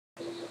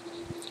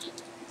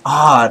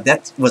Ah,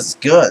 that was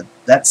good.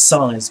 That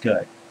song is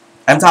good.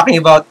 I'm talking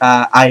about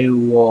I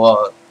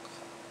Wo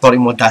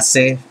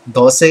Torimodase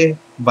Dose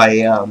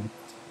by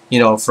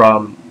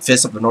from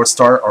Fist of the North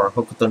Star or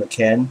Hokuto no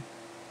Ken.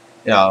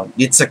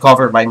 It's a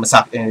cover by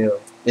Masaki.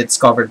 It's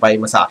covered by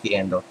Masaki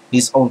Endo,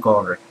 his own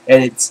cover,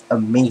 and it's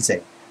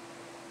amazing.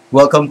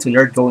 Welcome to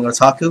Nerd Going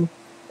Otaku,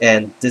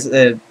 and this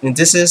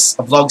is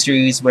a vlog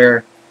series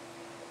where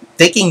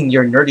taking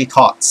your nerdy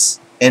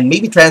thoughts and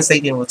maybe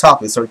translating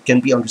otaku so it can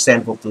be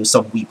understandable to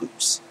some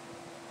weeboos.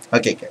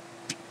 Okay, good.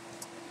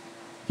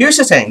 Here's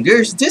the thing.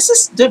 This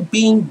is the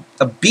being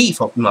a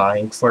beef of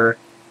mine for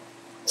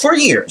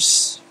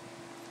years.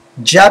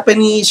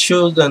 Japanese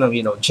should,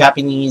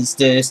 Japanese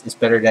this is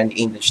better than the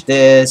English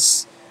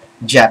this.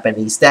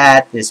 Japanese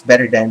that is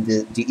better than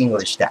the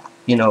English that.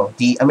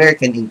 The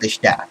American English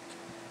that.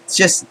 It's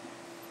just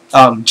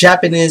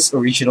Japanese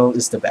original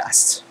is the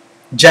best.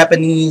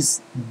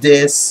 Japanese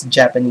this,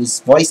 Japanese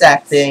voice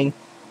acting,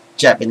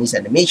 Japanese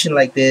animation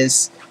like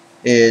this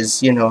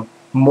is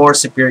more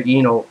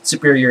superior.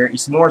 Superior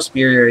is more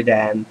superior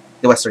than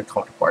the Western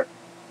counterpart.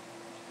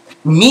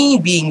 Me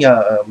being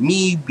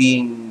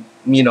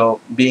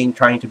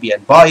trying to be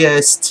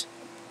unbiased,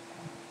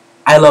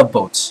 I love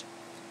both.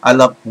 I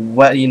love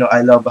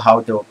I love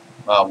how the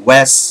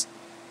West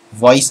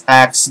voice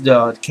acts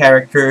the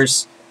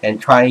characters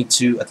and trying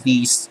to at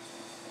least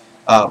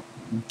uh,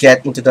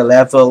 get into the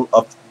level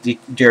of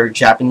their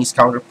Japanese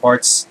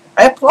counterparts.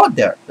 I applaud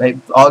their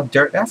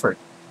effort.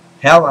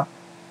 Hell,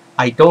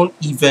 I don't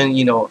even,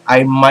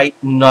 I might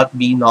not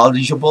be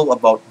knowledgeable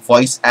about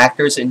voice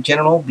actors in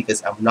general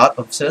because I'm not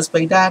obsessed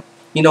by that.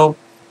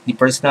 The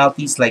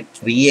personalities like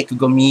Rie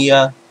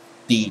Kugomiya,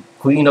 the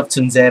Queen of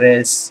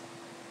Tunzeres,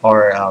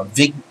 or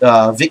Vic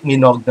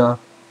Minogna.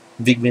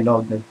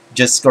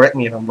 Just correct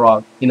me if I'm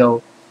wrong.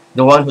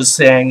 The one who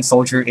sang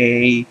Soldier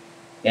A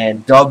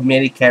and dubbed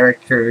many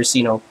characters.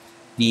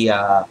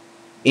 The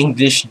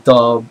English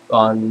dub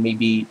on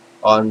maybe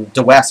on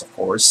the West, of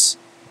course.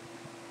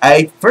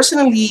 I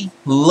personally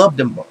love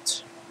them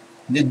both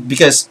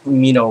because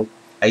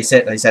I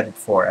said it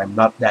before. I'm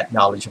not that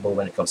knowledgeable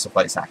when it comes to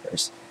voice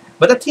actors.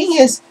 But the thing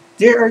is,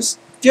 there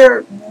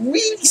are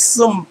really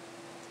some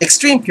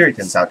extreme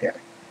puritans out there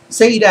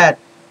say that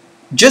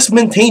just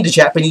maintain the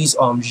Japanese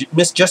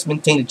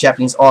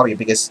audio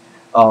because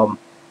um,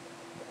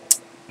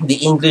 the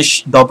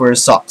English dubber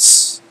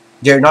sucks.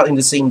 They're not in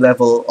the same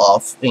level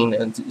of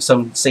in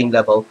some same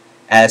level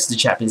as the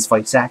Japanese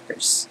voice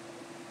actors.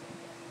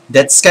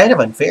 That's kind of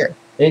unfair.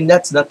 And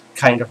that's not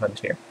kind of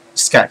unfair.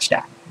 Scratch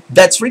that.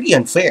 That's really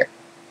unfair.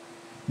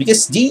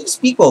 Because these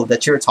people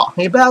that you're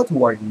talking about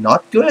who are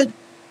not good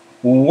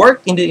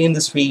work in the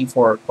industry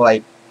for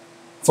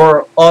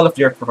all of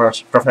their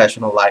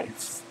professional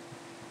life.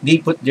 They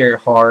put their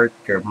heart,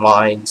 their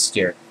minds,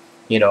 their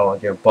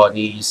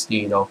bodies,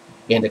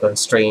 in the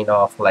constraint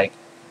of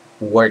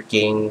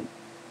working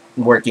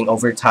working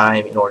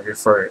overtime in order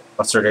for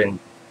a certain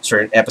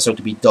episode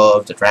to be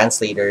dubbed, the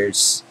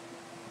translators,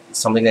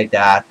 something like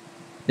that.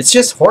 It's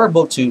just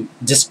horrible to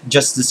just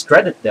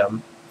discredit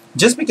them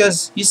just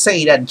because you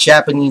say that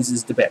Japanese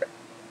is the better.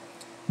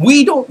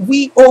 We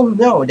all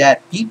know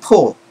that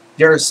people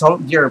there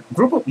are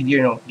group of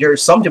there are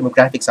some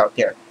demographics out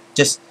there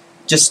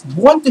just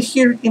want to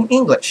hear it in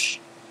English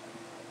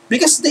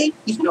because they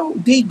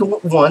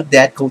don't want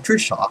that culture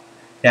shock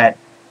that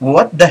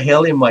what the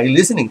hell am I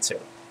listening to?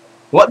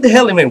 What the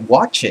hell am I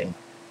watching?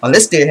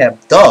 Unless they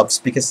have dubs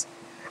because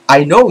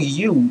I know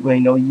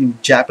you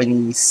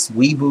Japanese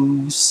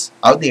weeboos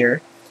out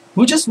there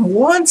who just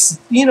wants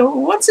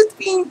it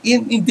being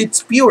in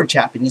its pure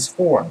Japanese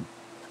form.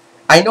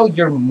 I know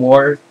you're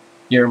more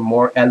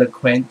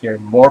eloquent, you're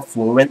more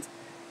fluent,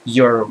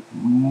 you're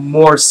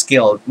more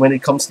skilled when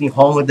it comes to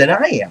Nihongo than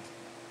I am.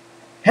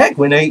 Heck,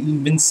 when I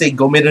even say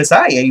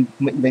Gomedasai,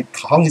 my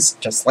tongue is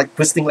just like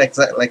twisting like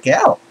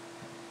hell.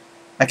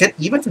 I can't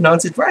even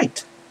pronounce it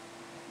right.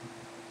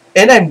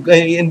 And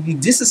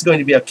this is going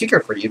to be a kicker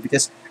for you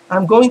because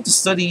I'm going to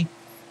study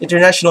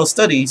international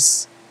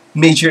studies,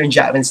 major in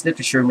Japanese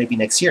literature maybe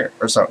next year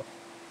or so.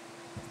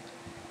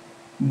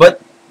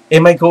 But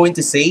am I going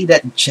to say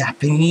that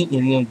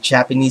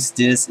Japanese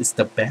this is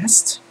the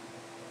best?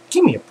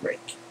 Give me a break.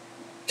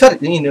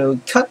 Cut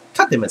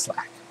them a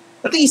slack.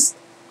 At least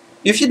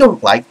if you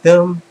don't like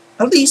them,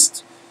 at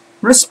least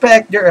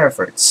respect their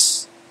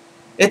efforts.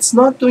 It's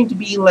not going to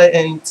be like,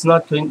 and it's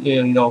not going,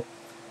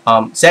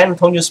 San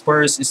Antonio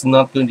Spurs is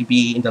not going to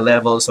be in the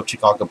levels of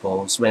Chicago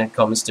Bulls when it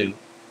comes to,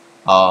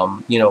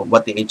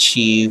 what they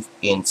achieve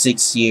in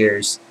 6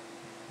 years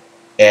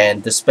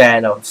and the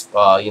span of,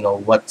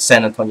 what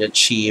San Antonio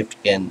achieved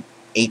in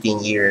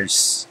 18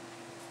 years.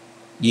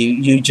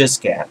 You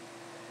just can't.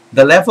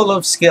 The high,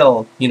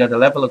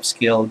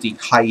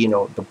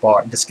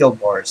 the skill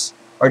bars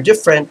are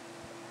different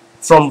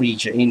from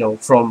region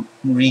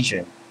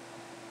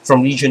to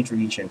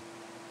region.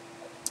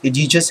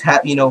 You just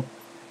have,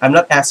 I'm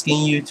not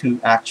asking you to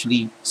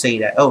actually say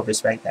that, oh,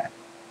 respect that.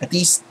 At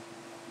least,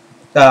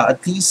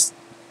 at least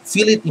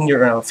feel it in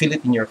your heart, feel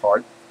it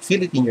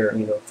in your,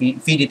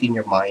 feed it in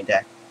your mind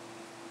that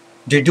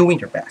they're doing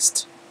their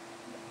best.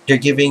 They're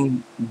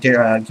giving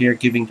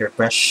their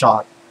best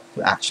shot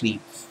to actually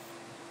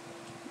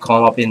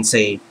come up and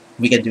say,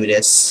 we can do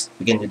this.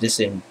 We can do this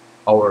in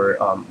our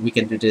we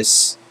can do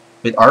this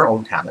with our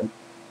own talent,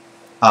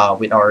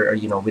 with our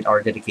with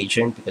our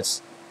dedication,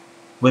 because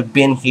we've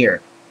been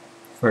here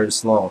for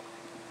so long,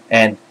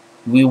 and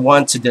we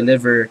want to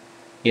deliver.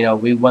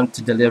 We want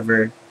to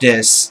deliver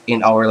this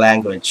in our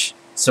language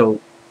so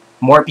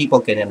more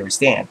people can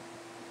understand.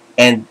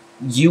 And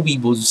you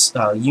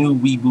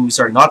weeboos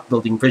are not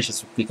building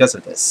bridges because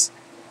of this.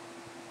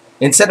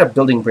 Instead of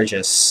building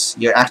bridges,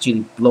 you're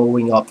actually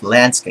blowing up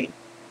landscape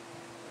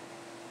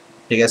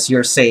because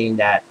you're saying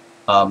that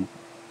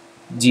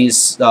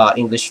these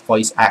English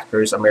voice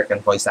actors, American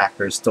voice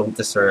actors, don't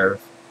deserve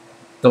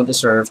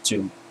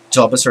to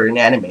dub a certain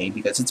anime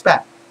because it's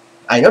bad.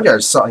 I know there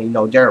are some,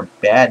 there are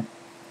bad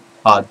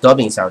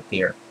dubbings out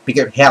there.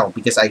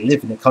 Because I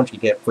live in a country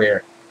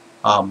where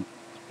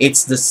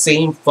it's the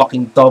same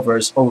fucking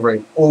dubbers over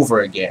and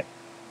over again.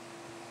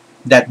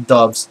 That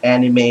dubs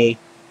anime,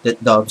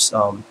 that dubs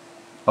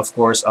of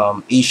course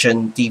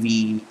Asian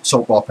TV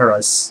soap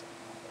operas.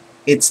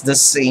 It's the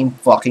same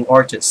fucking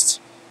artists.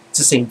 It's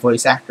the same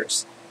voice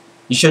actors.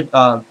 You should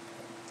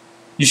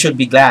you should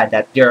be glad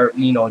that there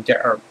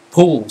are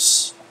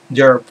pools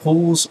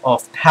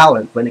of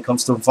talent when it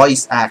comes to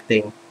voice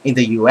acting in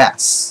the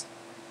US.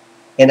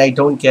 And I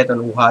don't get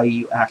on why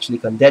you actually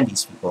condemn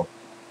these people.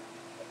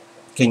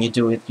 Can you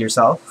do it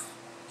yourself?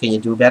 Can you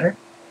do better?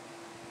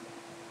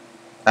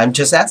 I'm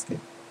just asking.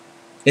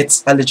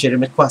 It's a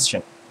legitimate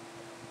question.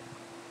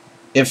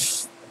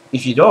 If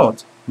you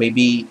don't,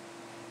 maybe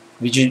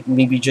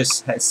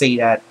just say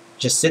that.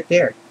 Just sit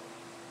there.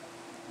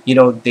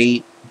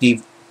 They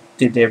did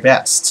their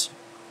best,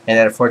 and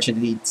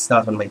unfortunately, it's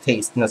not on my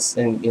taste.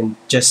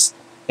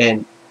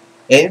 And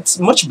it's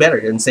much better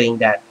than saying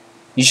that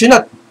you should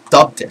not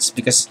dub this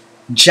because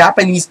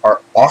Japanese are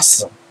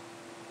awesome.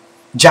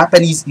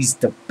 Japanese is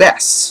the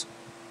best.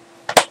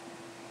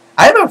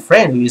 I have a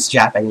friend who is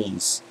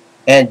Japanese,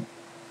 and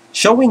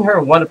showing her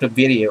one of the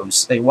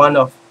videos, one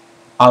of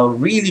a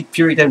really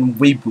Puritan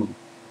Weaboo,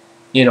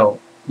 you know,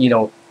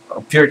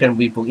 a Puritan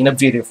Weaboo in a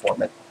video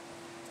format.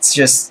 It's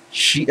just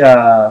she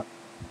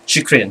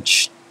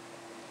cringed.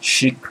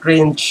 She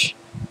cringed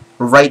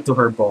right to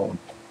her bone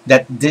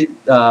that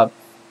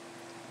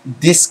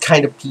this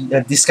kind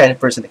of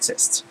person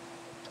exists.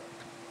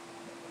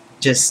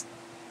 Just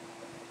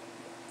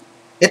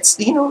it's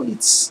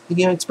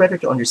better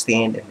to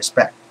understand and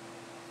respect.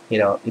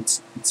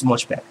 It's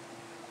much better.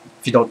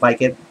 If you don't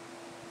like it,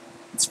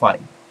 it's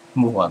fine.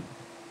 Move on.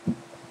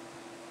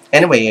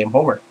 Anyway, I'm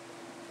Homer.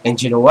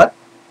 And you know what?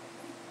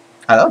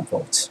 I love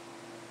votes.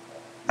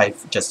 I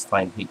just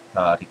find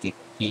Ricky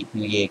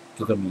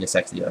Kugamiya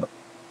sexy.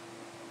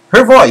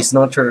 Her voice,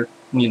 not her,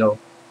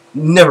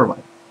 never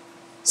mind.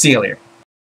 See you later.